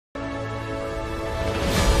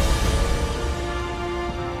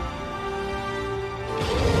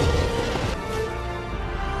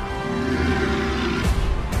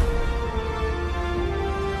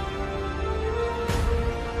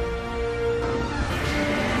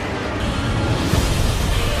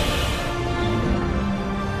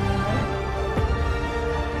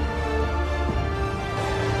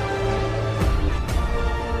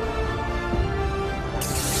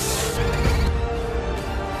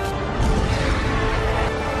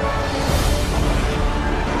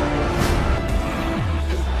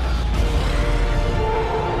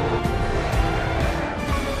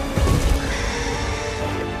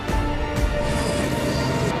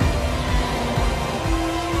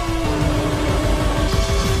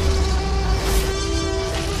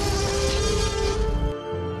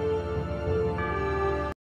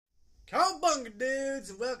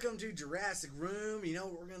welcome to Jurassic Room. You know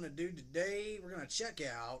what we're going to do today? We're going to check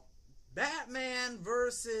out Batman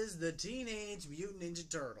versus the Teenage Mutant Ninja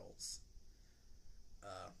Turtles.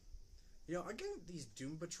 You know, I gave these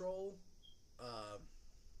Doom Patrol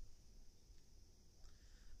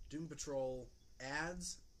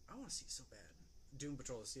ads. I want to see it so bad. Doom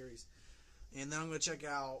Patrol the series. And then I'm going to check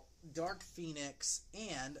out Dark Phoenix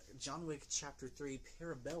and John Wick Chapter 3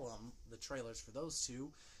 Parabellum, the trailers for those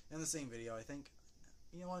two, in the same video, I think.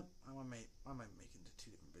 You know what? I might make it into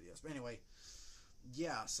two different videos. But anyway,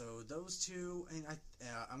 yeah, so those two, and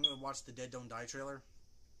I'm going to watch the Dead Don't Die trailer.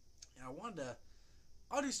 And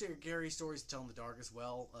I'll do scary stories to tell in the dark as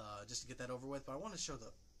well, just to get that over with. But I want to show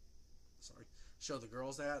the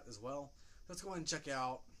girls that as well. Let's go ahead and check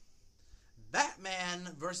out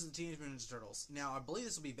Batman versus the Teenage Mutant Ninja Turtles. Now, I believe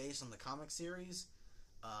this will be based on the comic series.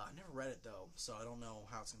 I never read it, though, so I don't know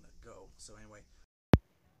how it's going to go. So, anyway.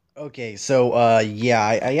 Okay, so, yeah,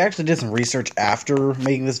 I actually did some research after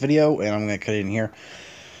making this video, and I'm going to cut it in here.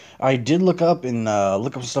 I did look up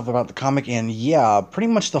some stuff about the comic, and yeah, pretty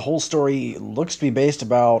much the whole story looks to be based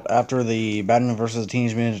about after the Batman versus the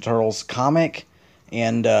Teenage Mutant Ninja Turtles comic,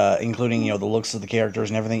 and including, you know, the looks of the characters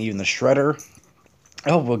and everything, even the Shredder. I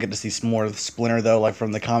hope we'll get to see some more of Splinter, though, like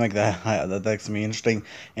from the comic. That's going to be interesting.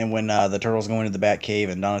 And when the Turtles go into the Batcave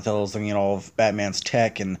and Donatello's looking at all of Batman's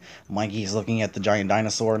tech and Mikey's looking at the giant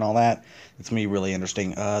dinosaur and all that, it's going to be really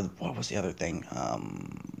interesting. What was the other thing?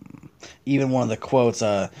 Even one of the quotes,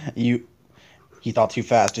 he thought too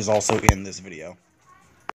fast, is also in this video.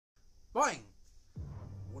 Boing!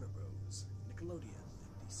 Water Bros. Nickelodeon,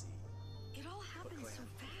 NBC. It all happened so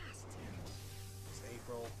fast. It's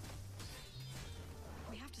April.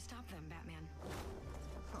 We have to stop them, Batman.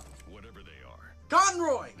 Huh. Whatever they are,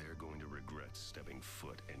 Conroy! They're going to regret stepping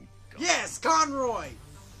foot in Gotham. Yes, Conroy!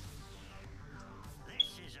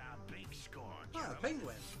 This is a big score. Ah,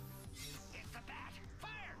 Penguin. It's the bat.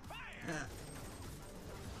 Fire! Fire!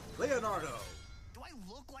 Leonardo. Do I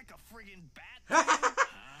look like a friggin' bat?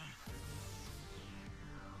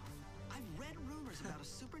 I've read rumors about a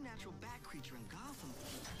supernatural bat creature in Gotham,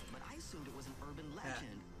 but I assumed it was an urban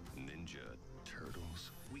legend. Ninja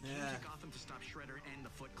Turtles. We came to Gotham to stop Shredder and the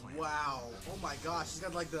Foot Clan. Wow. Oh my gosh, he's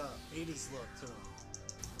got like the 80s look to him.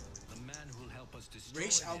 The man who'll help us destroy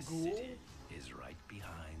Ra's al this Ghul? city is right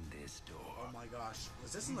behind this door. Oh my gosh.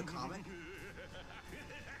 Was this in the comic?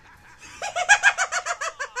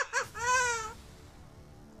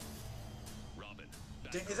 Robin.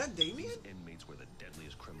 Is that Damien? These inmates were the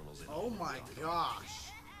deadliest criminals in Oh my Gotham.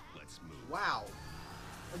 gosh. Let's move. Wow.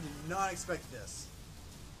 I did not expect this.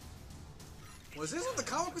 Was this what the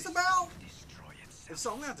comic was about? Destroy itself. If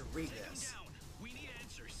so, I'm gonna have to read this. Down. We need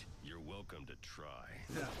answers. You're welcome to try.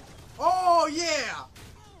 Oh yeah!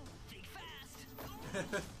 Think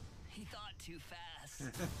fast. He thought too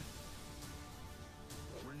fast.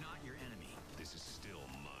 We're not your enemy. This is still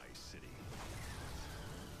my city.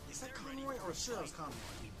 Is that Conroy or sure that was Conroy?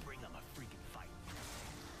 We bring them a freaking fight.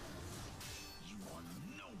 You are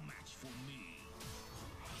no match for me.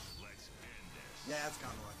 Let's end this. Yeah, that's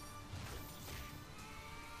Conroy.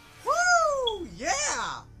 Woo!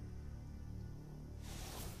 Yeah!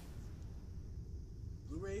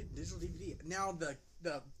 Blu-ray, digital DVD. Now the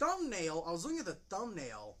thumbnail, I was looking at the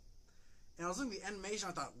thumbnail and I was looking at the animation,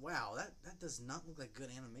 I thought, wow, that does not look like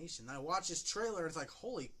good animation. Then I watched this trailer and it's like,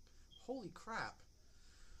 holy crap.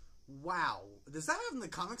 Wow. Does that happen in the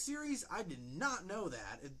comic series? I did not know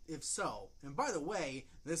that, if so. And by the way,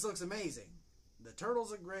 this looks amazing. The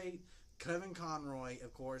Turtles are great. Kevin Conroy,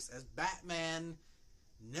 of course, as Batman.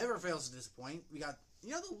 Never fails to disappoint. We got,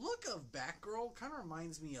 you know, the look of Batgirl kind of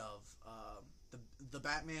reminds me of the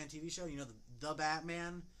Batman TV show. You know, the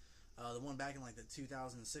Batman, the one back in like the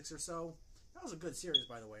 2006 or so. That was a good series,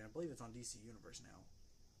 by the way. And I believe it's on DC Universe now.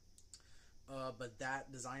 But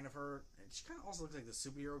that design of her, she kind of also looks like the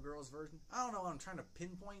superhero girls version. I don't know what I'm trying to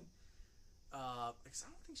pinpoint. Because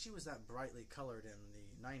I don't think she was that brightly colored in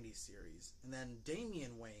the 90s series. And then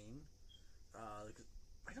Damian Wayne,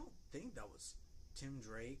 I don't think that was Tim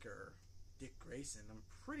Drake or Dick Grayson. I'm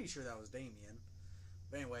pretty sure that was Damien.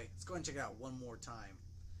 But anyway, let's go ahead and check it out one more time.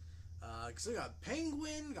 So we got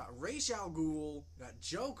Penguin, we got Ra's al Ghul, we got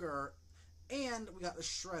Joker, and we got the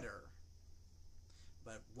Shredder.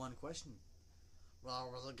 But one question.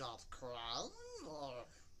 Well, was it got Crown? Or...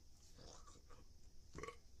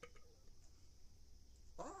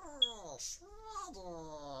 Oh, Shredder!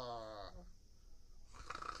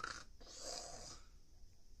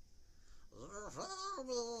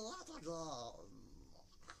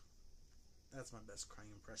 That's my best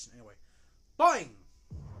crying impression. Anyway, boing!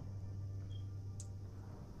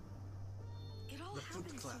 It all The Foot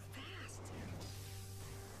happened so Clan. fast.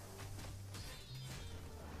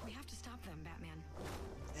 stop them, Batman.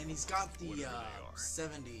 And he's got the Whatever they are,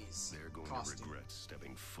 70s They're going costume. to regret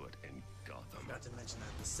stepping foot in I Gotham. forgot to mention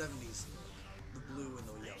that. The 70s, the blue and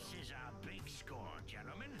the yellow. This is our big score,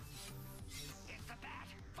 gentlemen. It's the bat.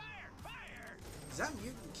 Fire! Fire! Is that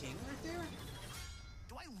Mutant King right there?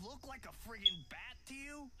 Do I look like a friggin' bat to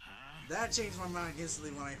you? Huh? That changed my mind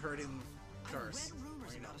instantly when I heard him I curse. read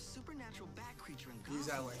rumors Or, you know, about a supernatural bat creature in use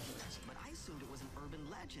that Gotham, language. but I assumed it was an urban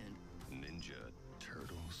legend. Ninja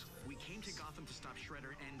Turtles. We came to Gotham to stop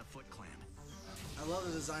Shredder and the Foot Clan. I love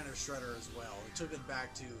the design of Shredder as well. It took it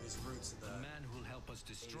back to his roots of the. man who'll help us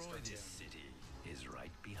destroy cartoon. this city is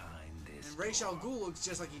right behind this. And Ra's al Ghul looks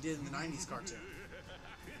just like he did in the 90s cartoon.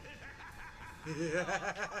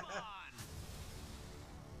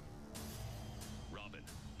 Robin.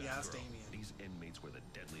 Yeah, that's Batgirl. Damian. These inmates were the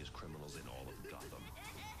deadliest criminals in all of Gotham.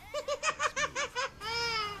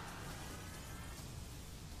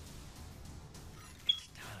 It's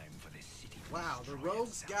time for this city to Wow, the destroy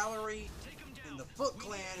Rogues itself. Gallery Take 'em down. and the Foot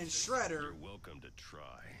Clan and Shredder You're welcome to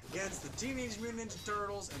try. against the Teenage Mutant Ninja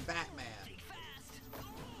Turtles and Batman. Think fast.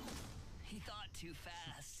 He thought too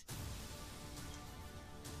fast.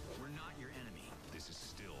 We're not your enemy. This is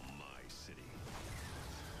still my city.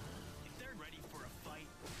 If they're ready for a fight,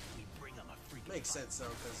 we bring them a freaking Makes fight. sense though,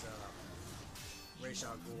 because Ra's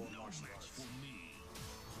al Ghul and No martial match arts. for me.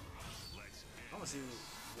 Let's I want to see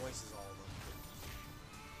who voices all of them.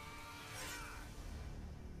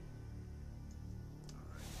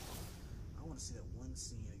 Alright. I want to see that one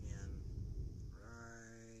scene again.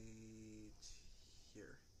 Right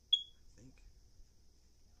here. I think.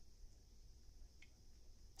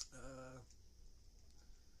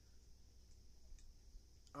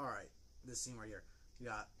 Alright. This scene right here. You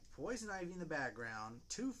got Poison Ivy in the background,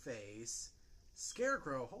 Two-Face,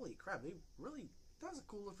 Scarecrow. Holy crap, they really... That was a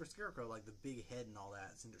cool look for Scarecrow, like the big head and all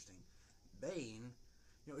that. It's interesting. Bane.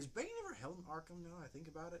 You know, is Bane ever held in Arkham now I think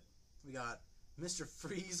about it? We got Mr.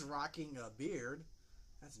 Freeze rocking a beard.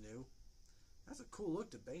 That's new. That's a cool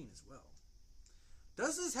look to Bane as well.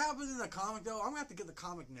 Does this happen in the comic though? I'm going to have to get the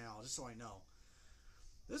comic now just so I know.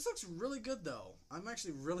 This looks really good though. I'm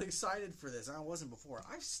actually really excited for this. I wasn't before.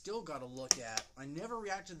 I've still got to look at... I never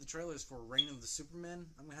reacted to the trailers for Reign of the Supermen.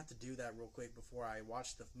 I'm going to have to do that real quick before I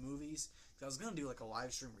watch the movies. I was going to do like a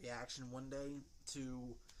live stream reaction one day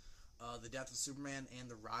to the Death of Superman and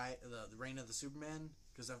the Reign of the Superman,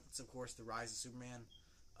 because that's of course the Rise of Superman.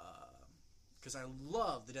 Because I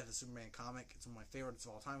love the Death of Superman comic. It's one of my favorites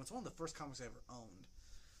of all time. It's one of the first comics I ever owned.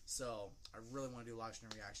 So I really want to do a live stream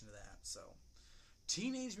reaction to that. So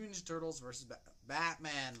Teenage Mutant Ninja Turtles versus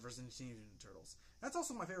Batman versus Teenage Mutant Ninja Turtles. That's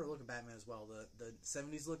also my favorite look of Batman as well. The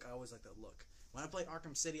 70s look. I always like that look. When I played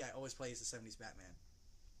Arkham City, I always play as the 70s Batman.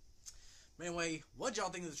 But anyway, what y'all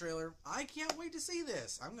think of the trailer? I can't wait to see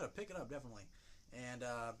this. I'm going to pick it up, definitely. And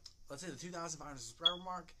let's hit the 2,500 subscriber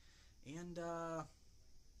mark. And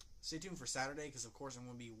stay tuned for Saturday, because of course I'm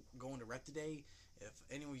going to be going to Rep today. If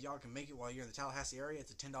any of y'all can make it while you're in the Tallahassee area,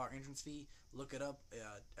 it's a $10 entrance fee. Look it up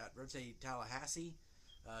at Reptile Tallahassee.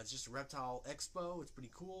 It's just a reptile expo. It's pretty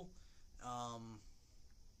cool.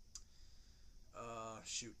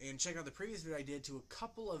 Shoot. And check out the previous video I did to a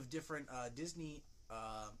couple of different Disney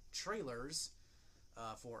trailers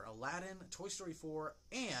for Aladdin, Toy Story 4,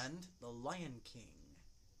 and The Lion King.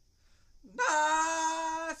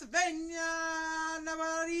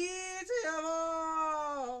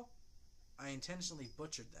 I intentionally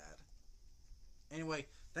butchered that. Anyway,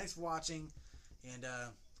 thanks for watching, and I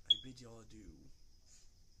bid you all adieu.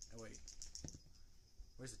 Oh wait,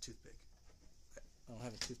 where's the toothpick? I don't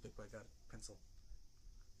have a toothpick, but I got a pencil.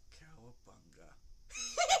 Cowabunga.